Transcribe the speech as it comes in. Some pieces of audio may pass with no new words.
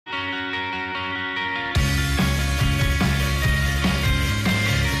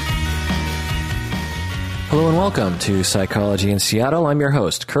Hello and welcome to Psychology in Seattle. I'm your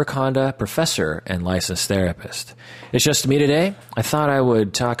host, Kirk Honda, professor and licensed therapist. It's just me today. I thought I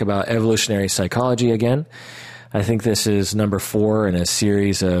would talk about evolutionary psychology again. I think this is number 4 in a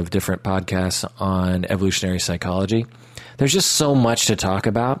series of different podcasts on evolutionary psychology. There's just so much to talk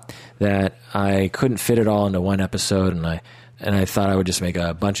about that I couldn't fit it all into one episode, and I thought I would just make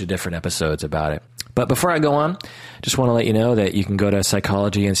a bunch of different episodes about it. But before I go on, just want to let you know that you can go to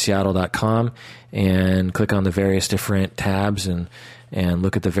psychologyinseattle.com and click on the various different tabs and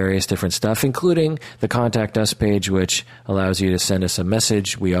look at the various different stuff, including the Contact Us page, which allows you to send us a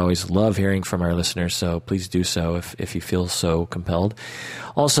message. We always love hearing from our listeners, so please do so if you feel so compelled.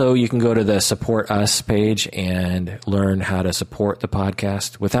 Also, you can go to the Support Us page and learn how to support the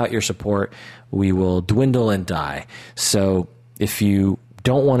podcast. Without your support, we will dwindle and die. So if you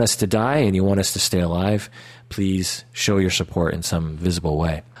don't want us to die and you want us to stay alive, please show your support in some visible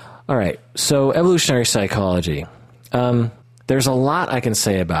way. All right, so evolutionary psychology. There's a lot I can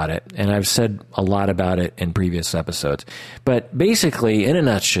say about it, and I've said a lot about it in previous episodes. But basically, in a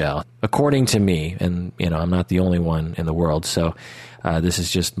nutshell, according to me, and I'm not the only one in the world, so this is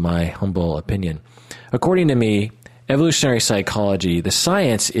just my humble opinion. According to me, evolutionary psychology, the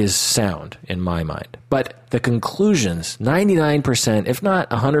science is sound in my mind, but the conclusions, 99%, if not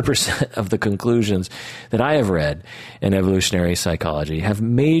 100% of the conclusions that I have read in evolutionary psychology have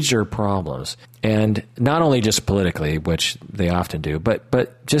major problems. And not only just politically, which they often do,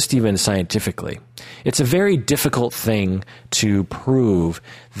 but just even scientifically. It's a very difficult thing to prove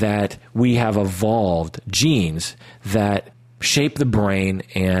that we have evolved genes that shape the brain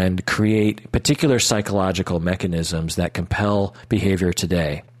and create particular psychological mechanisms that compel behavior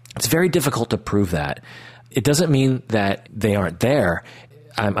today. It's very difficult to prove that. It doesn't mean that they aren't there.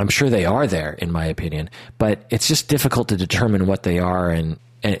 I'm sure they are there, in my opinion, but it's just difficult to determine what they are and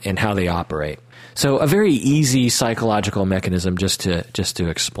how they operate. So a very easy psychological mechanism, just to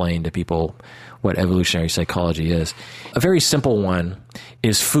explain to people what evolutionary psychology is. A very simple one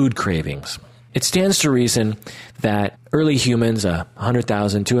is food cravings. It stands to reason that early humans,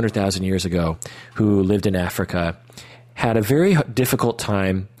 100,000, 200,000 years ago, who lived in Africa, had a very difficult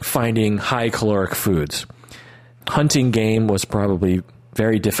time finding high caloric foods. Hunting game was probably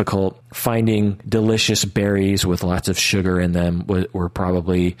very difficult. Finding delicious berries with lots of sugar in them was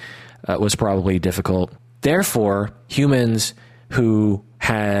probably difficult. Therefore, humans who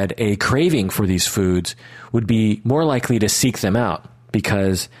had a craving for these foods would be more likely to seek them out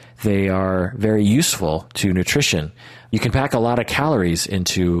because they are very useful to nutrition. You can pack a lot of calories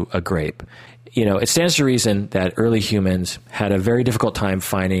into a grape. It stands to reason that early humans had a very difficult time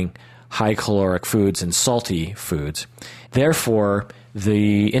finding high caloric foods and salty foods. Therefore,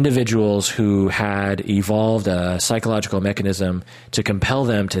 the individuals who had evolved a psychological mechanism to compel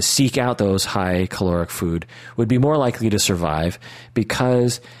them to seek out those high caloric food would be more likely to survive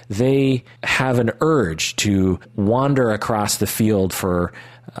because they have an urge to wander across the field for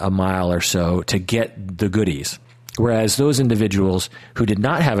a mile or so to get the goodies. Whereas those individuals who did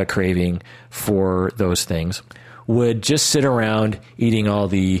not have a craving for those things would just sit around eating all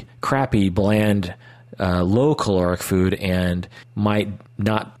the crappy, bland, low caloric food and might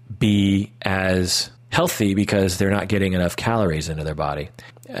not be as healthy because they're not getting enough calories into their body,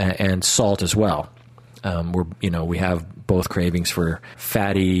 and salt as well. We have both cravings for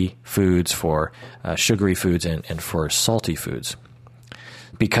fatty foods, for sugary foods, and for salty foods,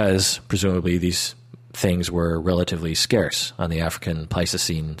 because presumably these things were relatively scarce on the African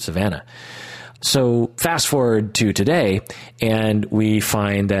Pleistocene savanna. So fast forward to today, and we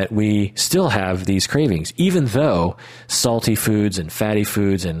find that we still have these cravings, even though salty foods and fatty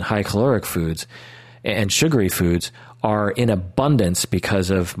foods and high caloric foods and sugary foods are in abundance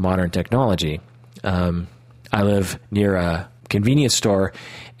because of modern technology. I live near a convenience store,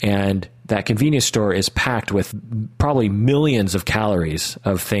 and that convenience store is packed with probably millions of calories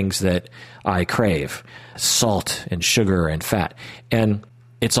of things that I crave, salt and sugar and fat, and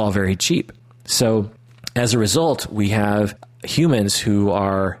it's all very cheap. So as a result, we have humans who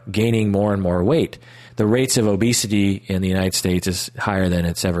are gaining more and more weight. The rates of obesity in the United States is higher than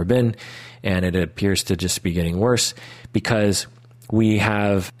it's ever been, and it appears to just be getting worse because we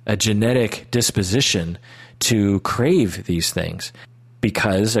have a genetic disposition to crave these things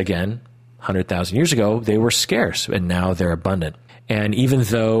because, again, 100,000 years ago, they were scarce, and now they're abundant. And even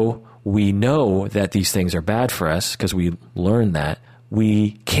though we know that these things are bad for us because we learned that,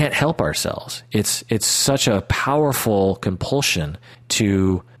 we can't help ourselves. It's such a powerful compulsion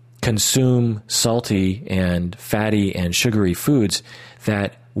to consume salty and fatty and sugary foods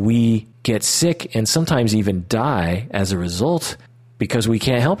that we get sick and sometimes even die as a result because we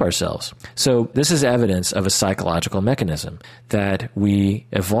can't help ourselves. So this is evidence of a psychological mechanism that we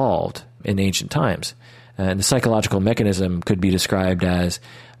evolved in ancient times. And the psychological mechanism could be described as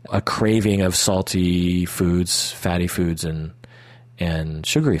a craving of salty foods, fatty foods, and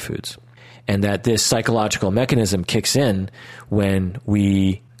sugary foods. And that this psychological mechanism kicks in when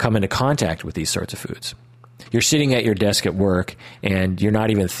we come into contact with these sorts of foods. You're sitting at your desk at work and you're not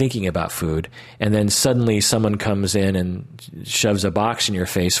even thinking about food. And then suddenly someone comes in and shoves a box in your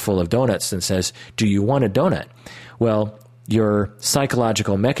face full of donuts and says, "Do you want a donut?" Well, your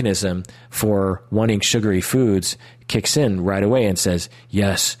psychological mechanism for wanting sugary foods kicks in right away and says,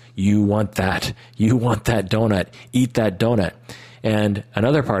 "Yes, you want that. You want that donut. Eat that donut." And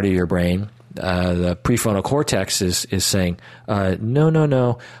another part of your brain, the prefrontal cortex, is saying,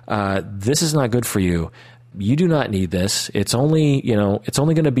 no, this is not good for you. You do not need this. It's only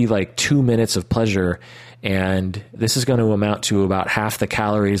going to be like 2 minutes of pleasure, and this is going to amount to about half the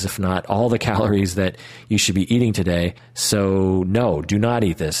calories, if not all the calories that you should be eating today. So no, do not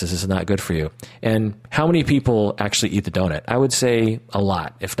eat this. This is not good for you. And how many people actually eat the donut? I would say a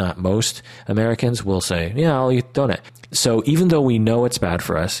lot, if not most Americans will say, "Yeah, I'll eat the donut." So even though we know it's bad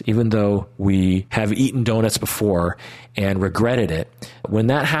for us, even though we have eaten donuts before and regretted it, when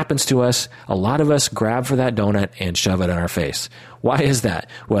that happens to us, a lot of us grab for that donut and shove it in our face. Why is that?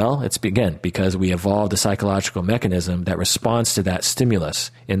 Well, it's again because we evolved a psychological mechanism that responds to that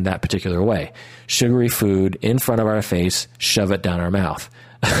stimulus in that particular way. Sugary food in front of our face, shove it down our mouth.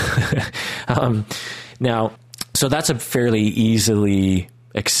 Now, so that's a fairly easily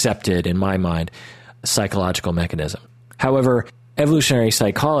accepted, in my mind, psychological mechanism. However, evolutionary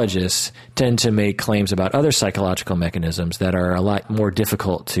psychologists tend to make claims about other psychological mechanisms that are a lot more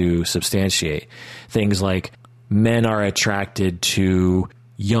difficult to substantiate. Things like men are attracted to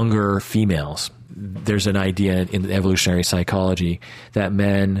younger females. There's an idea in evolutionary psychology that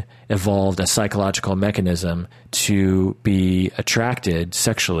men evolved a psychological mechanism to be attracted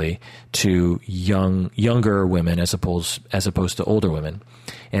sexually to younger women as opposed to older women.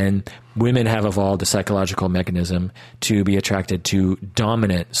 And women have evolved a psychological mechanism to be attracted to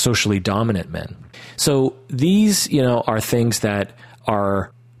socially dominant men. So these, are things that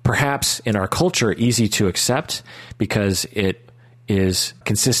are perhaps in our culture easy to accept because it is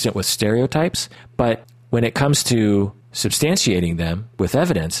consistent with stereotypes. But when it comes to substantiating them with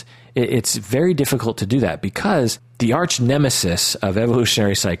evidence, it's very difficult to do that because the arch nemesis of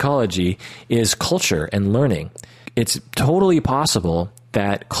evolutionary psychology is culture and learning. It's totally possible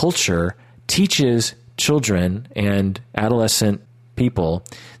that culture teaches children and adolescent people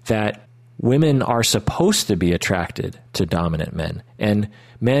that women are supposed to be attracted to dominant men, and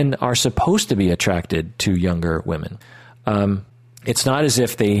men are supposed to be attracted to younger women. It's not as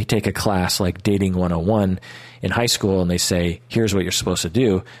if they take a class like Dating 101 in high school and they say, "Here's what you're supposed to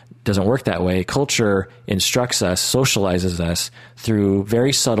do." It doesn't work that way. Culture instructs us, socializes us through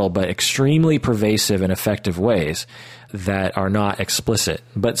very subtle but extremely pervasive and effective ways that are not explicit,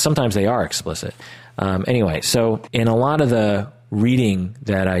 but sometimes they are explicit. Anyway, so in a lot of the reading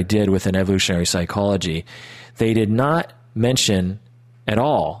that I did within evolutionary psychology, they did not mention at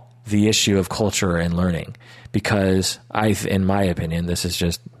all the issue of culture and learning because in my opinion, this is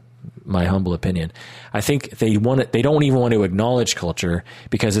just my humble opinion, I think they don't even want to acknowledge culture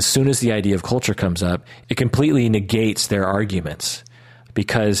because as soon as the idea of culture comes up, it completely negates their arguments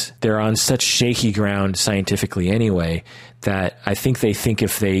because they're on such shaky ground scientifically anyway that I think they think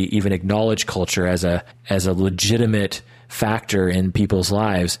if they even acknowledge culture as a legitimate factor in people's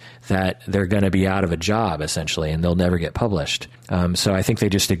lives that they're going to be out of a job essentially and they'll never get published. So I think they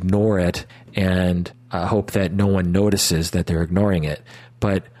just ignore it and hope that no one notices that they're ignoring it.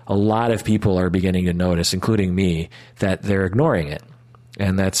 But a lot of people are beginning to notice, including me, that they're ignoring it.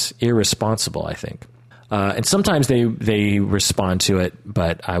 And that's irresponsible, I think. And sometimes they respond to it,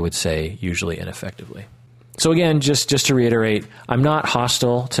 but I would say usually ineffectively. So again, just to reiterate, I'm not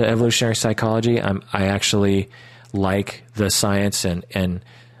hostile to evolutionary psychology. I actually like the science and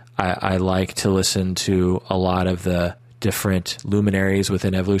I like to listen to a lot of the different luminaries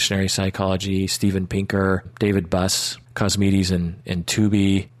within evolutionary psychology, Steven Pinker, David Buss, Cosmides and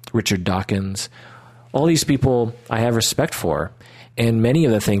Tooby, Richard Dawkins. All these people I have respect for. And many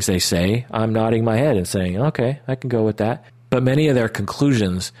of the things they say, I'm nodding my head and saying, okay, I can go with that. But many of their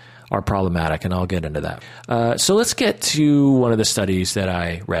conclusions are problematic, and I'll get into that. So let's get to one of the studies that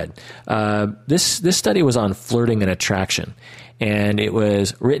I read. This study was on flirting and attraction, and it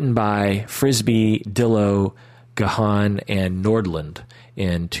was written by Frisbee, Dillow, Gahan, and Nordland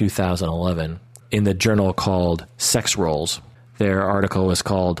in 2011 in the journal called Sex Roles. Their article was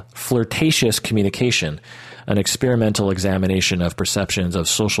called Flirtatious Communication, an experimental examination of perceptions of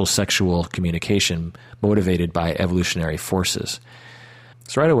social sexual communication motivated by evolutionary forces.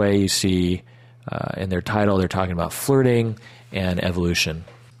 So right away you see in their title they're talking about flirting and evolution.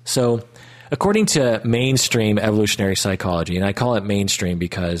 So according to mainstream evolutionary psychology, and I call it mainstream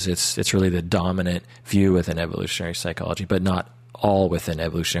because it's really the dominant view within evolutionary psychology, but not all within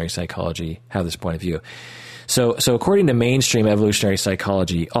evolutionary psychology have this point of view. So according to mainstream evolutionary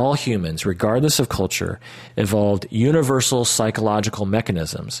psychology, all humans, regardless of culture, evolved universal psychological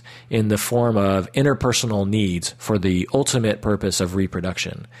mechanisms in the form of interpersonal needs for the ultimate purpose of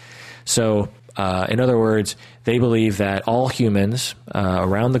reproduction. So, in other words, they believe that all humans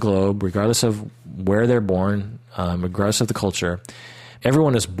around the globe, regardless of where they're born, regardless of the culture,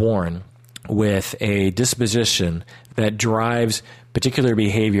 everyone is born with a disposition that drives particular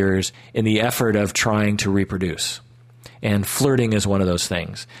behaviors in the effort of trying to reproduce. And flirting is one of those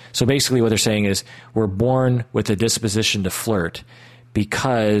things. So basically what they're saying is we're born with a disposition to flirt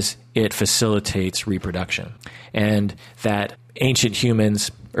because it facilitates reproduction. And that ancient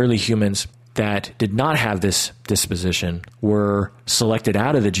humans, early humans that did not have this disposition were selected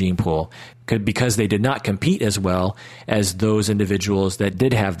out of the gene pool because they did not compete as well as those individuals that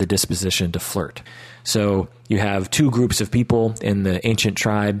did have the disposition to flirt. So you have two groups of people in the ancient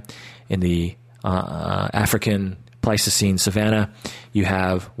tribe in the African Pleistocene savanna. You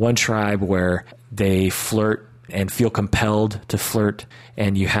have one tribe where they flirt and feel compelled to flirt,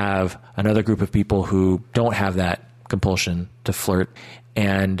 and you have another group of people who don't have that compulsion to flirt.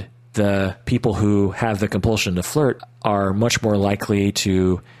 And the people who have the compulsion to flirt are much more likely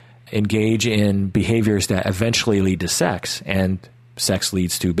to engage in behaviors that eventually lead to sex, and sex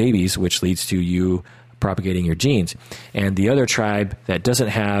leads to babies, which leads to you propagating your genes. And the other tribe that doesn't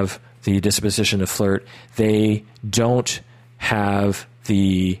have the disposition to flirt, they don't have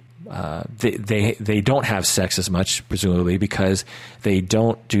the they don't have sex as much, presumably, because they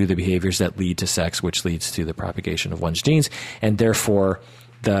don't do the behaviors that lead to sex, which leads to the propagation of one's genes. And therefore,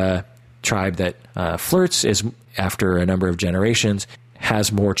 the tribe that flirts is, after a number of generations,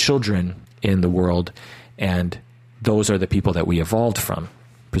 has more children in the world, and those are the people that we evolved from,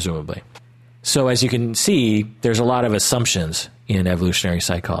 presumably. So as you can see, there's a lot of assumptions in evolutionary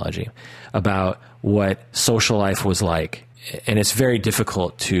psychology about what social life was like. And it's very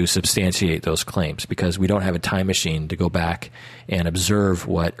difficult to substantiate those claims because we don't have a time machine to go back and observe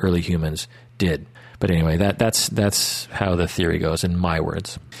what early humans did. But anyway, that's how the theory goes in my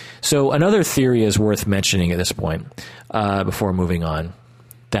words. So another theory is worth mentioning at this point before moving on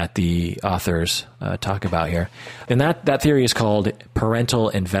that the authors talk about here. And that theory is called parental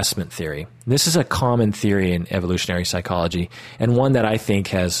investment theory. This is a common theory in evolutionary psychology and one that I think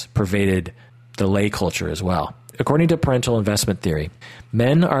has pervaded the lay culture as well. According to parental investment theory,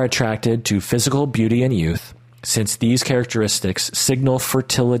 men are attracted to physical beauty and youth since these characteristics signal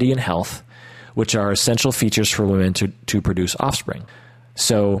fertility and health, which are essential features for women to produce offspring.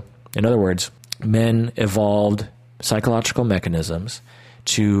 So, in other words, men evolved psychological mechanisms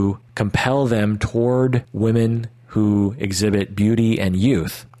to compel them toward women who exhibit beauty and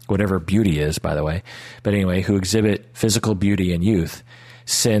youth, whatever beauty is, by the way, but anyway, who exhibit physical beauty and youth,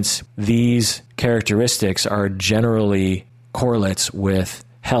 since these characteristics are generally correlates with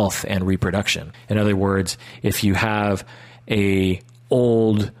health and reproduction. In other words, if you have a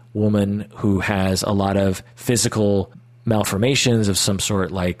old woman who has a lot of physical malformations of some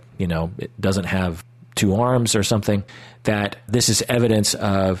sort, like, it doesn't have two arms or something, that this is evidence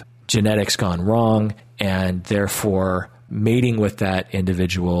of genetics gone wrong, and therefore mating with that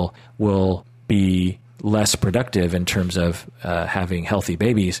individual will be less productive in terms of having healthy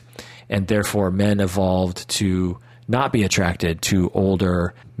babies, and therefore men evolved to not be attracted to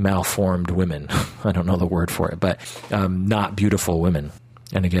older, malformed women. I don't know the word for it, but not beautiful women.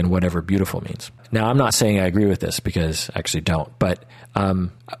 And again, whatever beautiful means. Now, I'm not saying I agree with this because I actually don't, but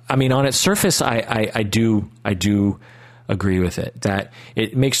on its surface, I do agree with it, that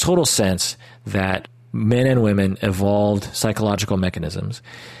it makes total sense that men and women evolved psychological mechanisms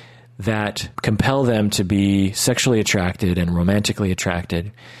that compel them to be sexually attracted and romantically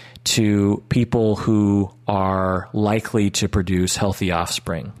attracted to people who are likely to produce healthy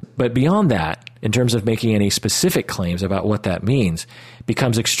offspring. But beyond that, in terms of making any specific claims about what that means,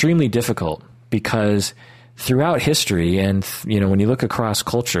 becomes extremely difficult because throughout history and, when you look across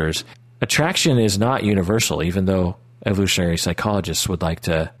cultures, attraction is not universal, even though evolutionary psychologists would like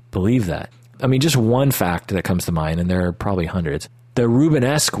to believe that. Just one fact that comes to mind, and there are probably hundreds. The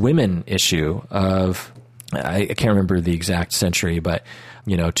Rubenesque women issue of, I can't remember the exact century, but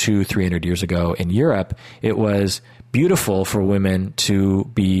 200-300 years ago in Europe, it was beautiful for women to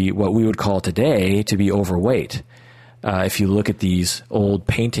be what we would call today to be overweight. If you look at these old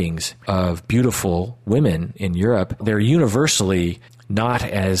paintings of beautiful women in Europe, they're universally not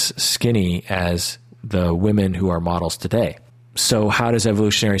as skinny as the women who are models today. So how does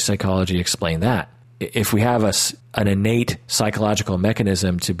evolutionary psychology explain that? If we have an innate psychological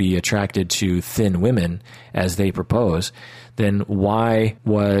mechanism to be attracted to thin women, as they propose, then why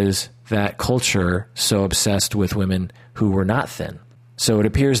was that culture so obsessed with women who were not thin? So it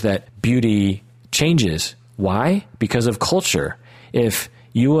appears that beauty changes. Why? Because of culture. If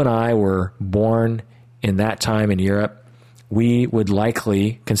you and I were born in that time in Europe, we would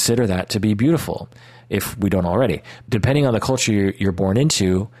likely consider that to be beautiful, if we don't already. Depending on the culture you're born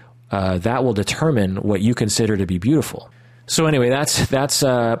into, that will determine what you consider to be beautiful. So anyway, that's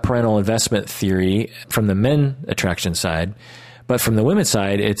parental investment theory from the men attraction side. But from the women's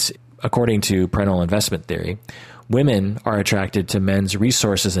side, it's according to parental investment theory, women are attracted to men's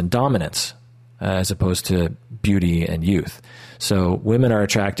resources and dominance as opposed to beauty and youth. So women are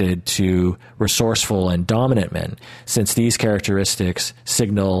attracted to resourceful and dominant men, since these characteristics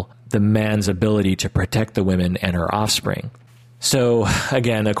signal the man's ability to protect the women and her offspring. So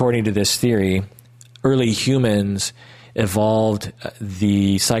again, according to this theory, early humans evolved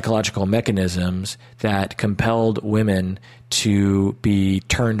the psychological mechanisms that compelled women to be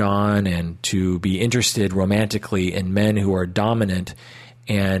turned on and to be interested romantically in men who are dominant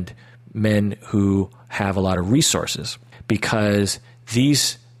and men who have a lot of resources, because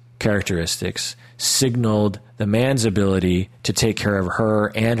these characteristics signaled the man's ability to take care of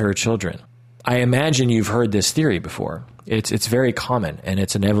her and her children. I imagine you've heard this theory before. It's very common, and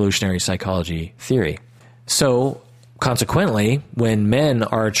it's an evolutionary psychology theory. So consequently, when men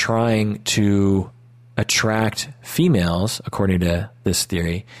are trying to attract females, according to this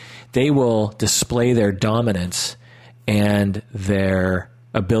theory, they will display their dominance and their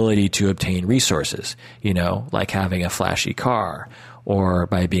ability to obtain resources, like having a flashy car or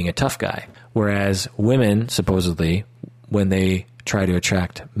by being a tough guy. Whereas women, supposedly, when they try to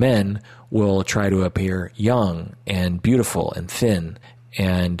attract men, will try to appear young and beautiful and thin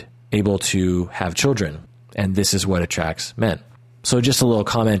and able to have children. And this is what attracts men. So just a little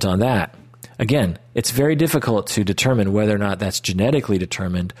comment on that. Again, it's very difficult to determine whether or not that's genetically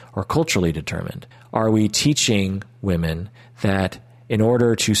determined or culturally determined. Are we teaching women that in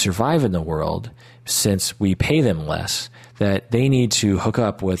order to survive in the world, since we pay them less, that they need to hook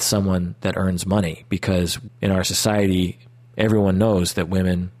up with someone that earns money? Because in our society, everyone knows that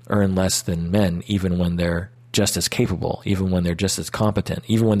women earn less than men, even when they're just as capable, even when they're just as competent,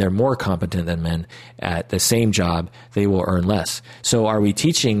 even when they're more competent than men at the same job, they will earn less. So are we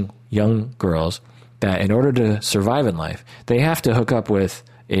teaching young girls that in order to survive in life, they have to hook up with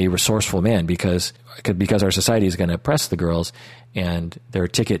a resourceful man because our society is going to oppress the girls and their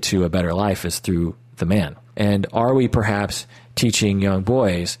ticket to a better life is through the man? And are we perhaps teaching young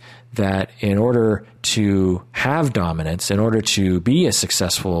boys that in order to have dominance, in order to be a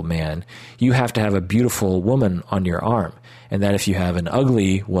successful man, you have to have a beautiful woman on your arm, and that if you have an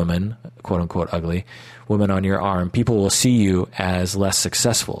ugly woman, quote unquote ugly woman on your arm, people will see you as less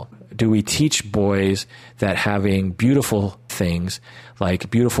successful? Do we teach boys that having beautiful things like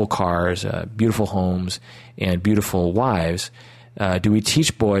beautiful cars, beautiful homes, and beautiful wives, do we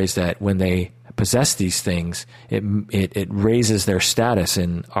teach boys that when they possess these things, it raises their status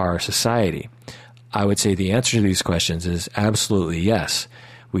in our society? I would say the answer to these questions is absolutely yes.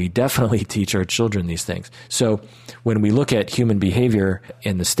 We definitely teach our children these things. So when we look at human behavior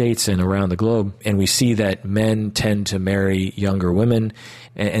in the States and around the globe, and we see that men tend to marry younger women,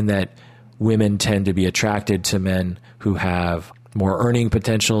 and that women tend to be attracted to men who have more earning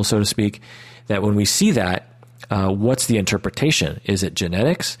potential, so to speak, that when we see that, what's the interpretation? Is it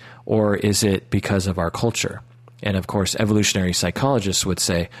genetics, or is it because of our culture? And of course, evolutionary psychologists would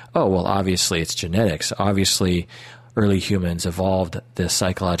say, oh, well, obviously it's genetics. Obviously, early humans evolved this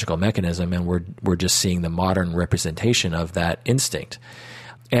psychological mechanism, and we're just seeing the modern representation of that instinct.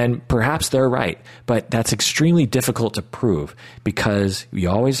 And perhaps they're right, but that's extremely difficult to prove because you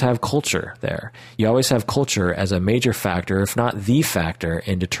always have culture there. You always have culture as a major factor, if not the factor,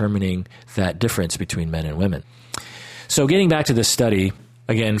 in determining that difference between men and women. So getting back to this study,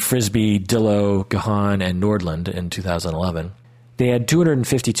 again, Frisbee, Dillow, Gahan, and Nordland in 2011, they had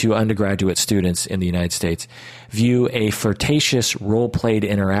 252 undergraduate students in the United States view a flirtatious role-played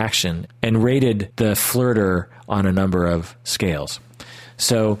interaction and rated the flirter on a number of scales.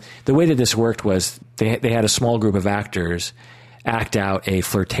 So the way that this worked was they had a small group of actors act out a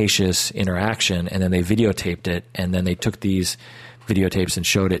flirtatious interaction, and then they videotaped it, and then they took these videotapes and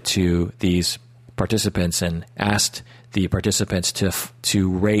showed it to these participants and asked the participants to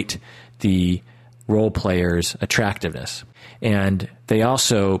rate the role player's attractiveness. And they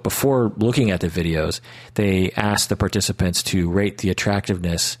also, before looking at the videos, they asked the participants to rate the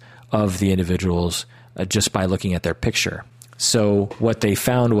attractiveness of the individuals just by looking at their picture. So what they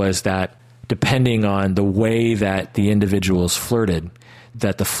found was that depending on the way that the individuals flirted,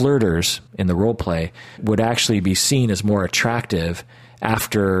 that the flirters in the role play would actually be seen as more attractive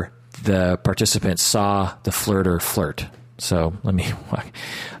after the participants saw the flirter flirt. So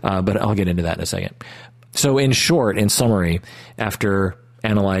but I'll get into that in a second. So in short, in summary, after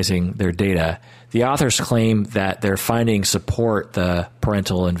analyzing their data, the authors claim that their findings support the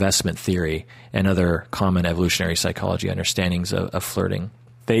parental investment theory and other common evolutionary psychology understandings of flirting.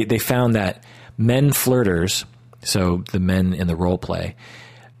 They found that men flirters, so the men in the role play,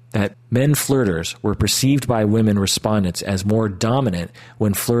 that men flirters were perceived by women respondents as more dominant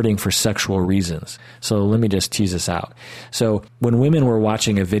when flirting for sexual reasons. So let me just tease this out. So when women were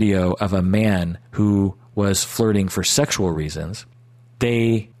watching a video of a man who was flirting for sexual reasons,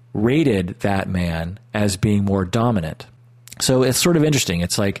 they rated that man as being more dominant. So it's sort of interesting.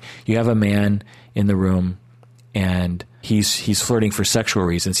 It's like you have a man in the room and he's flirting for sexual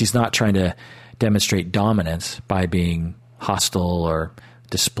reasons. He's not trying to demonstrate dominance by being hostile or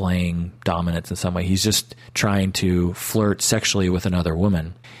displaying dominance in some way. He's just trying to flirt sexually with another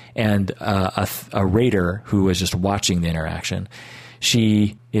woman. And a rater who is just watching the interaction,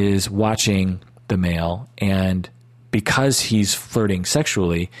 she is watching the male, and because he's flirting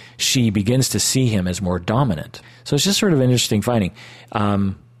sexually, she begins to see him as more dominant. So it's just sort of an interesting finding.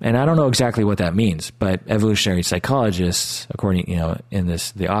 And I don't know exactly what that means, but evolutionary psychologists, according,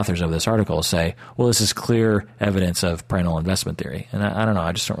 the authors of this article say, well, this is clear evidence of parental investment theory. And I don't know,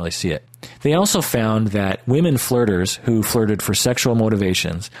 I just don't really see it. They also found that women flirters who flirted for sexual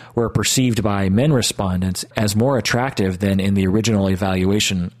motivations were perceived by men respondents as more attractive than in the original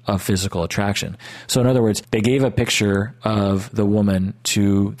evaluation of physical attraction. So in other words, they gave a picture of the woman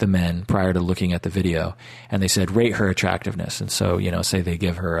to the men prior to looking at the video, and they said, rate her attractiveness. And so, say they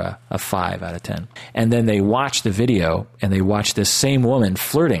give her a 5 out of 10. And then they watch the video, and they watch this same woman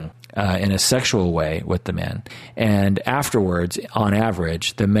flirting in a sexual way with the men. And afterwards, on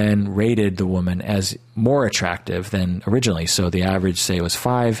average, the men rated the woman as more attractive than originally. So the average, say, was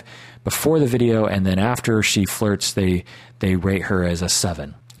 5 before the video, and then after she flirts, they rate her as a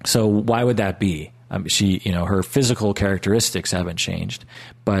 7. So why would that be? Her physical characteristics haven't changed,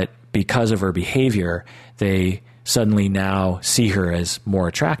 but because of her behavior, they suddenly now see her as more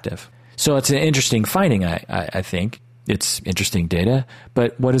attractive. So it's an interesting finding, I think. It's interesting data,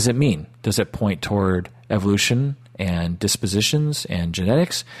 but what does it mean? Does it point toward evolution and dispositions and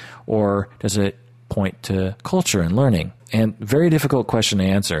genetics, or does it point to culture and learning? And very difficult question to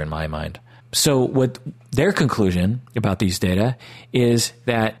answer in my mind. So what their conclusion about these data is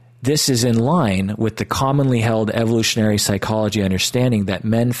that this is in line with the commonly held evolutionary psychology understanding that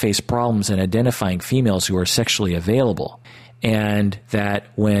men face problems in identifying females who are sexually available, and that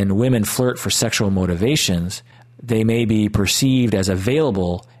when women flirt for sexual motivations, they may be perceived as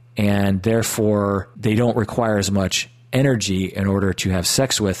available, and therefore they don't require as much energy in order to have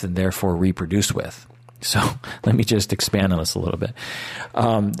sex with and therefore reproduce with. So let me just expand on this a little bit.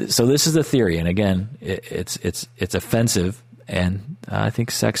 So this is the theory, and again, it's offensive and I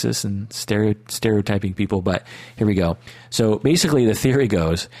think sexist and stereotyping people, but here we go. So basically the theory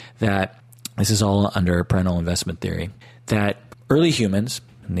goes that, this is all under parental investment theory, that early humans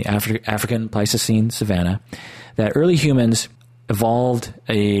in the African Pleistocene savanna, that early men evolved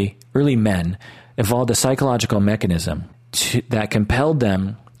a psychological mechanism that compelled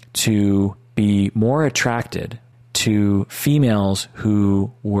them to be more attracted to females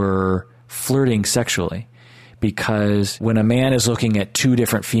who were flirting sexually. Because when a man is looking at two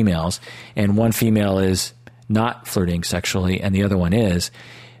different females, and one female is not flirting sexually and the other one is,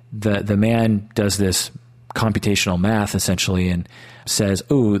 the man does this computational math essentially and says,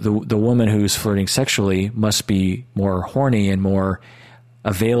 oh, the woman who's flirting sexually must be more horny and more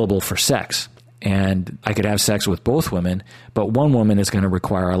available for sex. And I could have sex with both women, but one woman is going to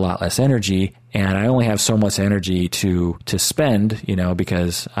require a lot less energy, and I only have so much energy to spend,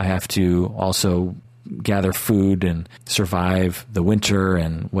 because I have to also gather food and survive the winter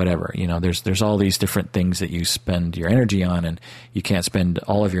and whatever. There's all these different things that you spend your energy on, and you can't spend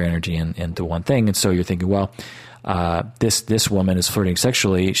all of your energy into one thing. And so you're thinking, well, this woman is flirting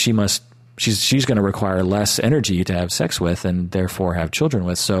sexually. She's going to require less energy to have sex with and therefore have children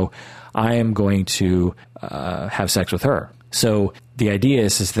with. So I am going to have sex with her. So the idea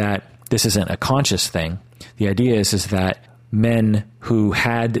is that this isn't a conscious thing. The idea is that men who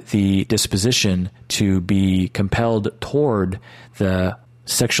had the disposition to be compelled toward the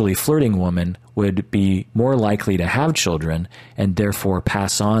sexually flirting woman would be more likely to have children and therefore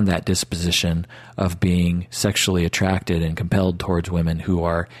pass on that disposition of being sexually attracted and compelled towards women who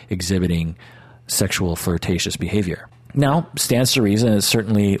are exhibiting sexual flirtatious behavior. Now, stands to reason, it's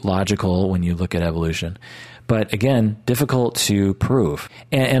certainly logical when you look at evolution, but again, difficult to prove.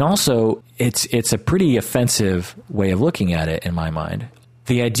 And also, it's a pretty offensive way of looking at it in my mind.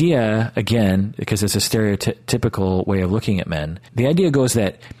 The idea, again, because it's a stereotypical way of looking at men, the idea goes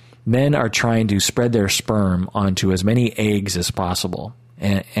that men are trying to spread their sperm onto as many eggs as possible.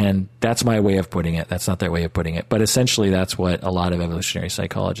 And that's my way of putting it. That's not their way of putting it. But essentially, that's what a lot of evolutionary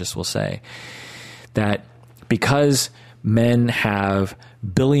psychologists will say. That because men have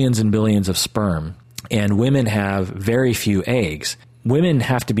billions and billions of sperm and women have very few eggs, women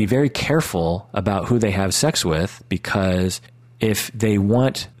have to be very careful about who they have sex with, because if they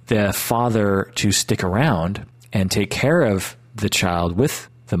want the father to stick around and take care of the child with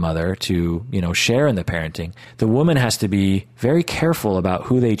the mother to, share in the parenting, the woman has to be very careful about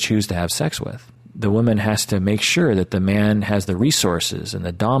who they choose to have sex with. The woman has to make sure that the man has the resources and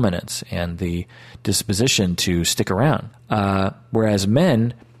the dominance and the disposition to stick around. Whereas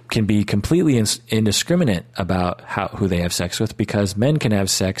men can be completely indiscriminate about who they have sex with, because men can have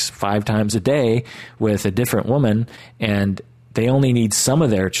sex 5 times a day with a different woman, and they only need some of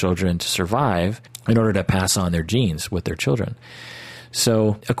their children to survive in order to pass on their genes with their children.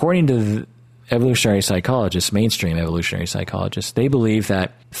 So according to the evolutionary psychologists, mainstream evolutionary psychologists, they believe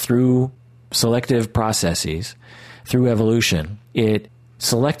that through selective processes, through evolution, it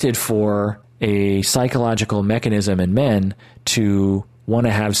selected for a psychological mechanism in men to want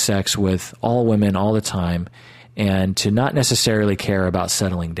to have sex with all women all the time and to not necessarily care about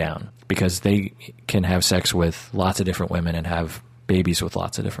settling down, because they can have sex with lots of different women and have babies with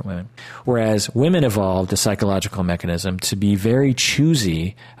lots of different women. Whereas women evolved a psychological mechanism to be very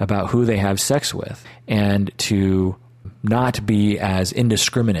choosy about who they have sex with and to not be as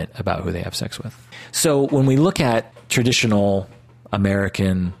indiscriminate about who they have sex with. So when we look at traditional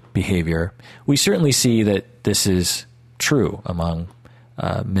American behavior, we certainly see that this is true among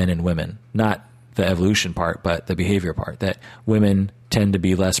men and women, not the evolution part, but the behavior part, that women tend to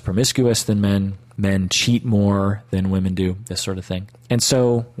be less promiscuous than men cheat more than women do, this sort of thing. And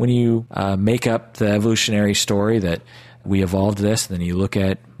so when you make up the evolutionary story that we evolved this, then you look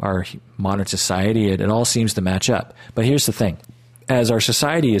at our modern society, it all seems to match up. But here's the thing. As our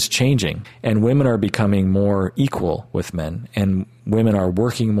society is changing and women are becoming more equal with men and women are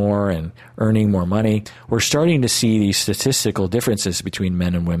working more and earning more money, we're starting to see these statistical differences between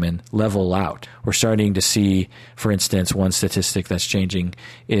men and women level out. We're starting to see, for instance, one statistic that's changing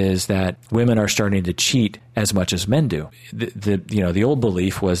is that women are starting to cheat as much as men do. The old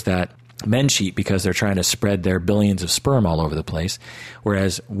belief was that men cheat because they're trying to spread their billions of sperm all over the place,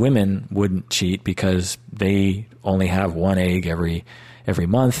 whereas women wouldn't cheat because they only have one egg every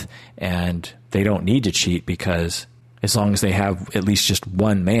month, and they don't need to cheat because as long as they have at least just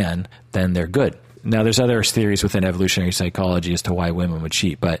one man, then they're good. Now, there's other theories within evolutionary psychology as to why women would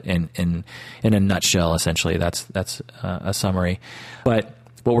cheat, but in a nutshell, essentially, that's a summary. But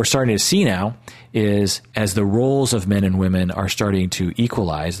what we're starting to see now is as the roles of men and women are starting to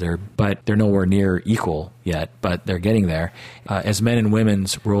equalize, but they're nowhere near equal yet, but they're getting there. As men and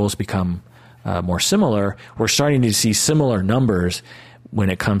women's roles become more similar, we're starting to see similar numbers when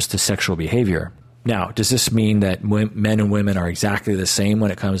it comes to sexual behavior. Now, does this mean that men and women are exactly the same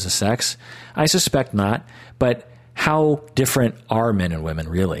when it comes to sex? I suspect not, but how different are men and women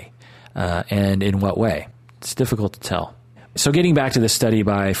really? And in what way? It's difficult to tell. So getting back to the study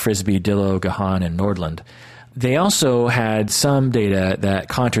by Frisbee, Dillow, Gahan, and Nordland, they also had some data that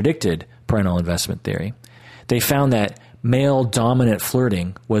contradicted parental investment theory. They found that male dominant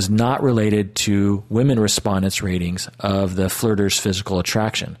flirting was not related to women respondents' ratings of the flirter's physical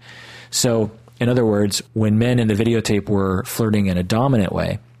attraction. So, in other words, when men in the videotape were flirting in a dominant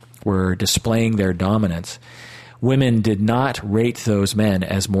way, were displaying their dominance, women did not rate those men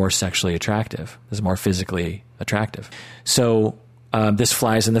as more sexually attractive, as more physically attractive. So this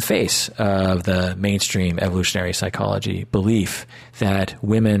flies in the face of the mainstream evolutionary psychology belief that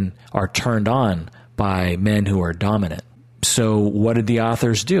women are turned on by men who are dominant. So what did the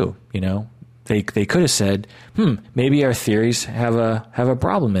authors do? They could have said, maybe our theories have a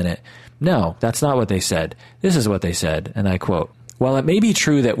problem in it. No, that's not what they said. This is what they said, and I quote, "While it may be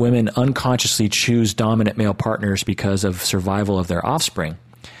true that women unconsciously choose dominant male partners because of survival of their offspring,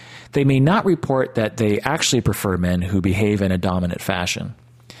 they may not report that they actually prefer men who behave in a dominant fashion."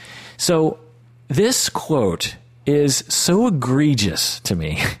 So this quote is so egregious to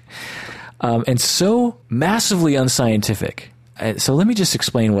me and so massively unscientific. So let me just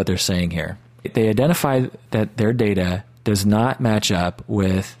explain what they're saying here. They identify that their data does not match up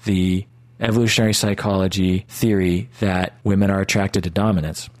with the evolutionary psychology theory that women are attracted to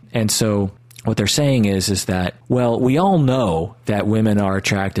dominance. And so what they're saying is that, well, we all know that women are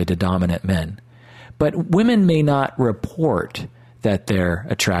attracted to dominant men, but women may not report that they're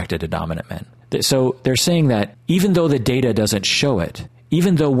attracted to dominant men. So they're saying that even though the data doesn't show it,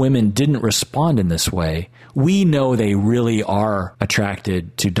 even though women didn't respond in this way, we know they really are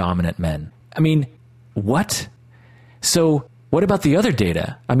attracted to dominant men. I mean, what? So what about the other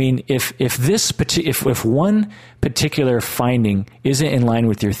data? I mean, if one particular finding isn't in line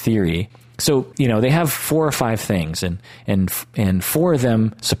with your theory, so, they have 4 or 5 things and 4 of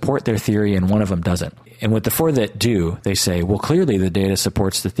them support their theory and one of them doesn't. And with the 4 that do, they say, well, clearly the data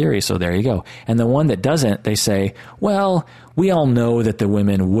supports the theory, so there you go. And the one that doesn't, they say, well, we all know that the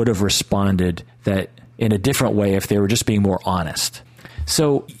women would have responded that in a different way if they were just being more honest.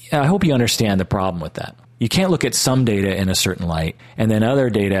 So I hope you understand the problem with that. You can't look at some data in a certain light and then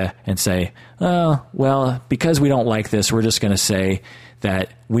other data and say, oh, well, because we don't like this, we're just going to say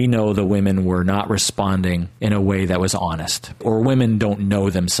that we know the women were not responding in a way that was honest, or women don't know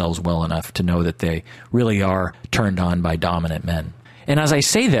themselves well enough to know that they really are turned on by dominant men. And as I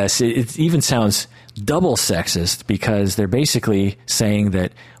say this, it even sounds double sexist because they're basically saying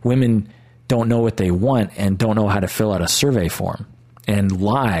that women don't know what they want and don't know how to fill out a survey form and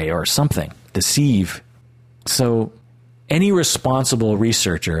lie or something, deceive. So any responsible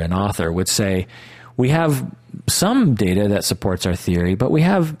researcher and author would say, we have some data that supports our theory, but we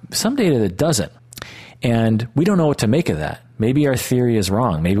have some data that doesn't. And we don't know what to make of that. Maybe our theory is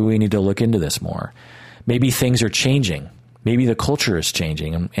wrong. Maybe we need to look into this more. Maybe things are changing. Maybe the culture is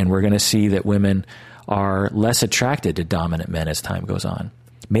changing, and we're going to see that women are less attracted to dominant men as time goes on.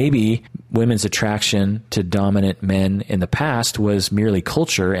 Maybe women's attraction to dominant men in the past was merely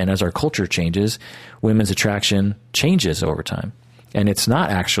culture, and as our culture changes, women's attraction changes over time. And it's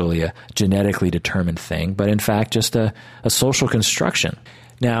not actually a genetically determined thing, but in fact just a social construction.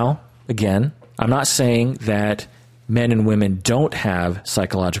 Now, again, I'm not saying that men and women don't have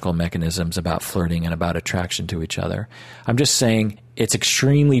psychological mechanisms about flirting and about attraction to each other. I'm just saying it's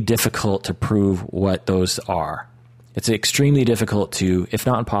extremely difficult to prove what those are. It's extremely difficult to, if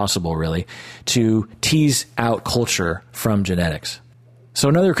not impossible really, to tease out culture from genetics. So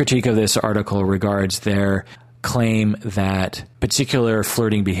another critique of this article regards their claim that particular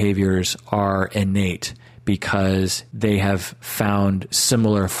flirting behaviors are innate because they have found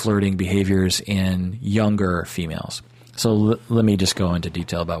similar flirting behaviors in younger females. So let me just go into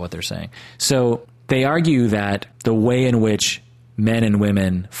detail about what they're saying. So they argue that the way in which men and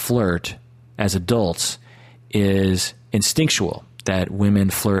women flirt as adults is instinctual, that women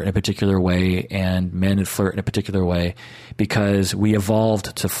flirt in a particular way and men flirt in a particular way because we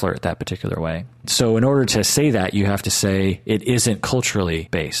evolved to flirt that particular way. So in order to say that, you have to say it isn't culturally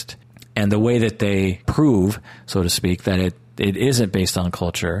based. And the way that they prove, so to speak, that it isn't based on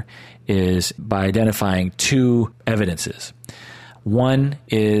culture is by identifying 2 evidences. One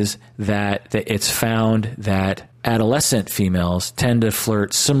is that it's found that adolescent females tend to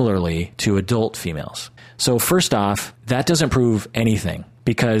flirt similarly to adult females. So first off, that doesn't prove anything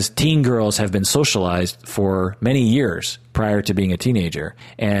because teen girls have been socialized for many years prior to being a teenager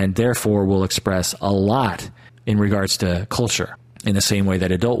and therefore will express a lot in regards to culture in the same way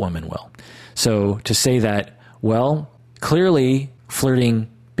that adult women will. So to say that, well, clearly flirting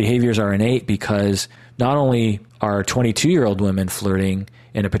behaviors are innate because not only are 22-year-old women flirting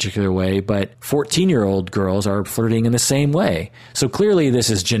in a particular way, but 14-year-old girls are flirting in the same way. So clearly this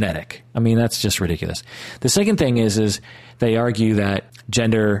is genetic. I mean, that's just ridiculous. The second thing is they argue that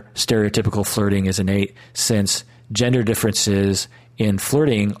gender stereotypical flirting is innate since gender differences in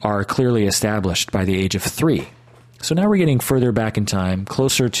flirting are clearly established by the age of 3. So now we're getting further back in time,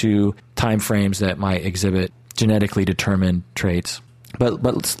 closer to time frames that might exhibit genetically determined traits. But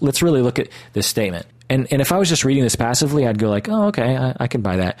let's really look at this statement. And if I was just reading this passively, I'd go like, oh, okay, I can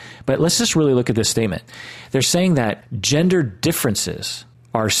buy that. But let's just really look at this statement. They're saying that gender differences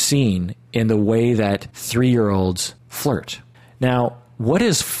are seen in the way that 3-year-olds flirt. Now, what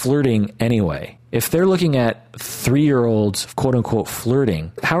is flirting anyway? If they're looking at 3-year-olds, quote unquote,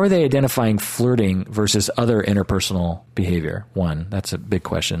 flirting, how are they identifying flirting versus other interpersonal behavior? One, that's a big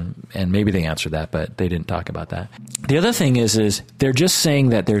question. And maybe they answered that, but they didn't talk about that. The other thing is they're just saying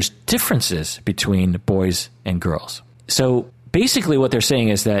that there's differences between boys and girls. So basically what they're saying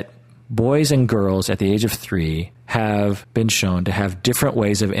is that boys and girls at the age of 3 have been shown to have different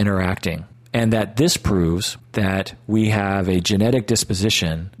ways of interacting and that this proves that we have a genetic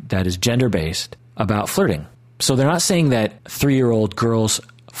disposition that is gender-based about flirting. So they're not saying that 3-year-old girls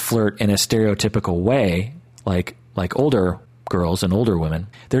flirt in a stereotypical way, like older girls and older women.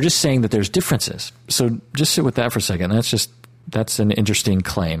 They're just saying that there's differences. So just sit with that for a second. That's an interesting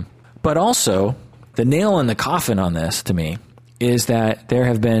claim. But also, the nail in the coffin on this, to me, is that there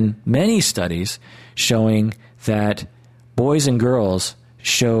have been many studies showing that boys and girls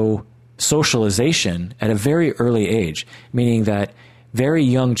show socialization at a very early age, meaning that very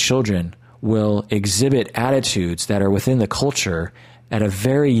young children will exhibit attitudes that are within the culture at a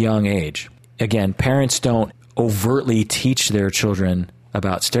very young age. Again, parents don't overtly teach their children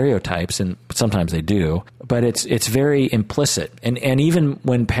about stereotypes, and sometimes they do, but it's very implicit. And even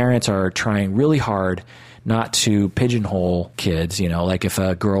when parents are trying really hard not to pigeonhole kids, like if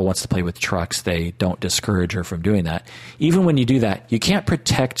a girl wants to play with trucks, they don't discourage her from doing that. Even when you do that, you can't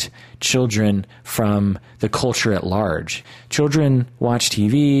protect children from the culture at large. Children watch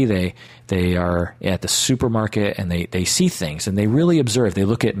TV, they are at the supermarket, and they see things, and they really observe. They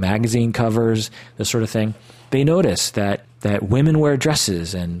look at magazine covers, this sort of thing. They notice that women wear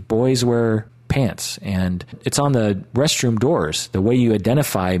dresses and boys wear pants, and it's on the restroom doors. The way you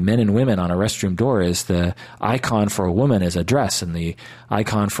identify men and women on a restroom door is the icon for a woman is a dress, and the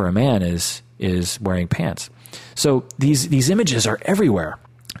icon for a man is wearing pants. So these images are everywhere,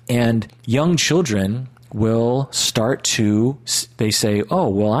 and young children will start to, they say, oh,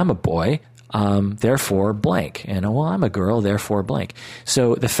 well, I'm a boy, therefore blank, and well, I'm a girl, therefore blank.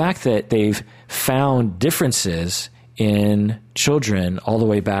 So the fact that they've found differences in children all the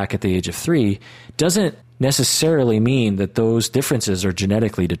way back at the age of 3 doesn't necessarily mean that those differences are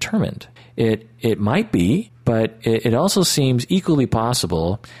genetically determined. It might be, but it also seems equally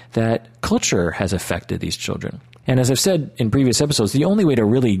possible that culture has affected these children. And as I've said in previous episodes, the only way to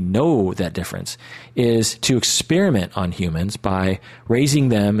really know that difference is to experiment on humans by raising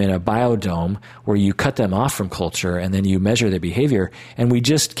them in a biodome where you cut them off from culture and then you measure their behavior. And we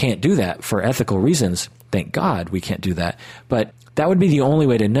just can't do that for ethical reasons. Thank God we can't do that. But that would be the only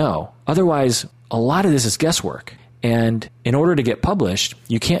way to know. Otherwise, a lot of this is guesswork. And in order to get published,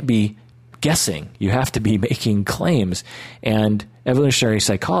 you can't be guessing. You have to be making claims. And evolutionary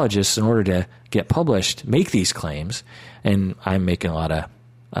psychologists, in order to get published, make these claims. And I'm making a lot of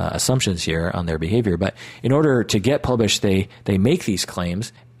assumptions here on their behavior. But in order to get published, they make these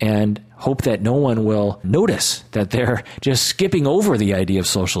claims and hope that no one will notice that they're just skipping over the idea of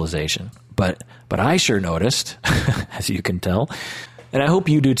socialization. But I sure noticed, as you can tell. And I hope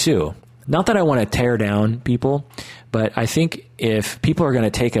you do too. Not that I want to tear down people, but I think if people are going to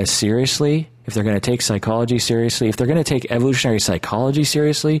take us seriously, if they're going to take psychology seriously, if they're going to take evolutionary psychology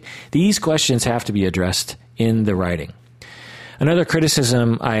seriously, these questions have to be addressed in the writing. Another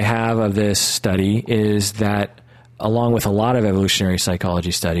criticism I have of this study is that, along with a lot of evolutionary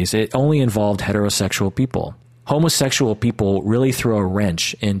psychology studies, it only involved heterosexual people. Homosexual people really throw a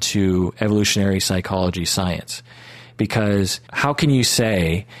wrench into evolutionary psychology science, because how can you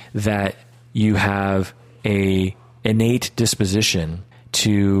say that you have a innate disposition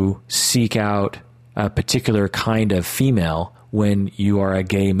to seek out a particular kind of female when you are a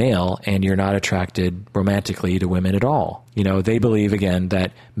gay male and you're not attracted romantically to women at all? They believe, again,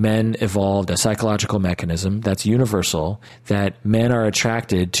 that men evolved a psychological mechanism that's universal, that men are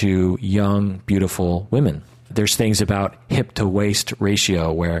attracted to young, beautiful women. There's things about hip to waist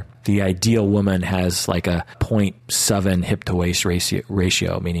ratio where the ideal woman has like a 0.7 hip to waist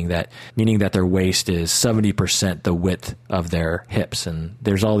ratio, meaning that their waist is 70% the width of their hips. And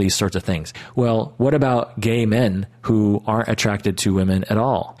there's all these sorts of things. Well, what about gay men who aren't attracted to women at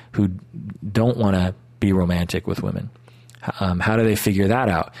all, who don't want to be romantic with women? How do they figure that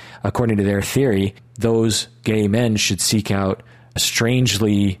out? According to their theory, those gay men should seek out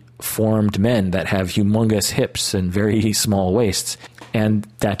strangely formed men that have humongous hips and very small waists. And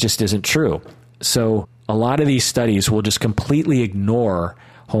that just isn't true. So a lot of these studies will just completely ignore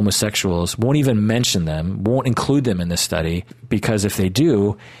homosexuals, won't even mention them, won't include them in this study, because if they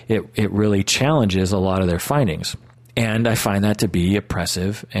do, it really challenges a lot of their findings. And I find that to be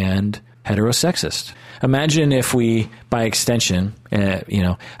oppressive and heterosexist. Imagine if we, by extension,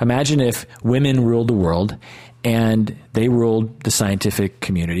 imagine if women ruled the world and they ruled the scientific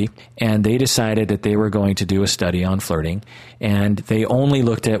community, and they decided that they were going to do a study on flirting, and they only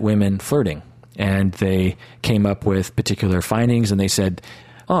looked at women flirting, and they came up with particular findings, and they said,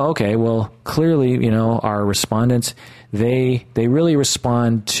 oh, okay, well, clearly, our respondents, they really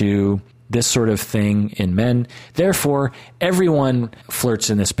respond to this sort of thing in men. Therefore, everyone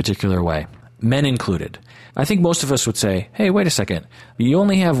flirts in this particular way. men included. I think most of us would say, hey, wait a second, you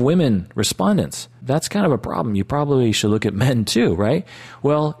only have women respondents. That's kind of a problem. You probably should look at men too, right?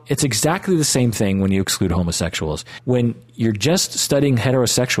 Well, it's exactly the same thing when you exclude homosexuals. When you're just studying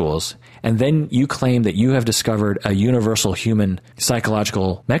heterosexuals and then you claim that you have discovered a universal human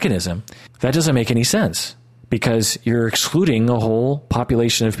psychological mechanism, that doesn't make any sense because you're excluding a whole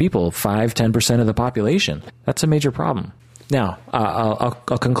population of people, 5-10% of the population. That's a major problem. Now,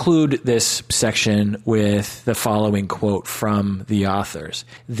 I'll conclude this section with the following quote from the authors.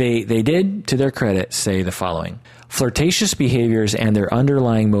 They did, to their credit, say the following. Flirtatious behaviors and their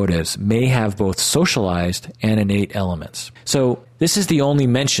underlying motives may have both socialized and innate elements. So this is the only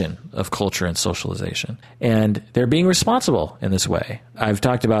mention of culture and socialization, and they're being responsible in this way. I've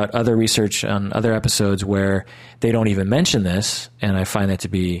talked about other research on other episodes where they don't even mention this, and I find that to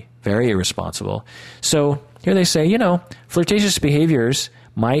be very irresponsible. So here they say, flirtatious behaviors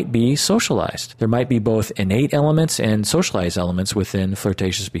might be socialized. There might be both innate elements and socialized elements within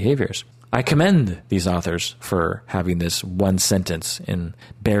flirtatious behaviors. I commend these authors for having this one sentence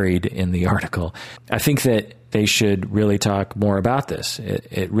buried in the article. I think that they should really talk more about this.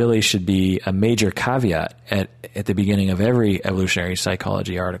 It really should be a major caveat at the beginning of every evolutionary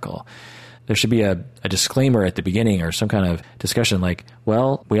psychology article. There should be a disclaimer at the beginning or some kind of discussion like,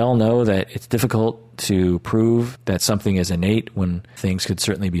 well, we all know that it's difficult to prove that something is innate when things could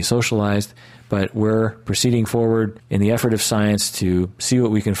certainly be socialized, but we're proceeding forward in the effort of science to see what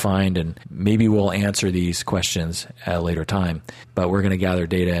we can find, and maybe we'll answer these questions at a later time. But we're going to gather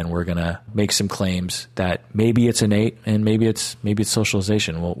data and we're going to make some claims that maybe it's innate and maybe it's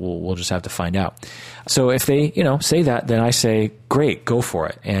socialization. We'll just have to find out. So if they, say that, then I say, great, go for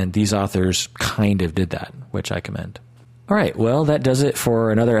it. And these authors kind of did that, which I commend. All right, well, that does it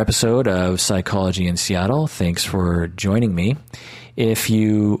for another episode of Psychology in Seattle. Thanks for joining me. If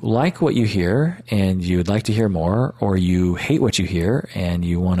you like what you hear and you'd like to hear more, or you hate what you hear and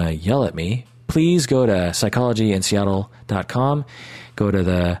you want to yell at me, please go to psychologyinseattle.com, go to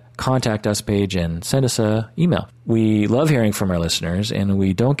the Contact Us page and send us an email. We love hearing from our listeners, and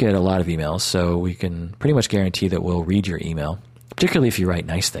we don't get a lot of emails, so we can pretty much guarantee that we'll read your email, particularly if you write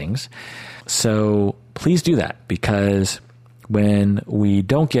nice things. So please do that, because when we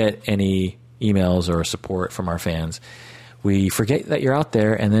don't get any emails or support from our fans, we forget that you're out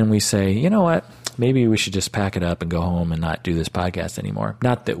there, and then we say, you know what, maybe we should just pack it up and go home and not do this podcast anymore.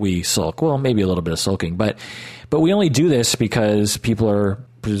 Not that we sulk. Well, maybe a little bit of sulking, but we only do this because people are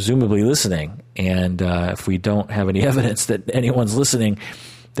presumably listening. And if we don't have any evidence that anyone's listening,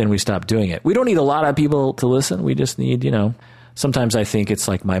 then we stop doing it. We don't need a lot of people to listen. We just need, sometimes I think it's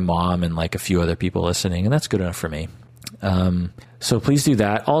like my mom and like a few other people listening, and that's good enough for me. So please do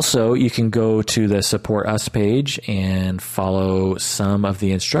that. Also, you can go to the Support Us page and follow some of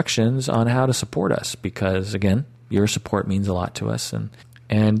the instructions on how to support us, because again, your support means a lot to us. And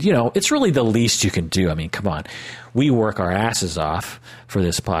it's really the least you can do. I mean, come on, we work our asses off for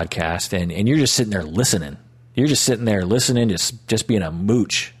this podcast, and you're just sitting there listening. You're just sitting there listening, just being a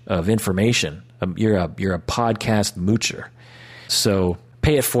mooch of information. You're a podcast moocher. So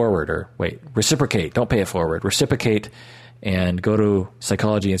pay it forward, reciprocate. Don't pay it forward. Reciprocate and go to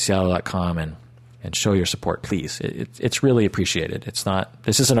psychologyinseattle.com and show your support, please. It's really appreciated.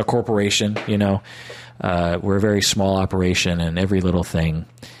 This isn't a corporation, we're a very small operation, and every little thing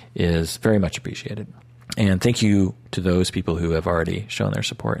is very much appreciated. And thank you to those people who have already shown their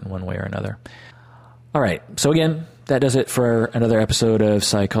support in one way or another. All right. So again, that does it for another episode of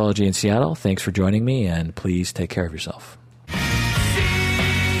Psychology in Seattle. Thanks for joining me, and please take care of yourself.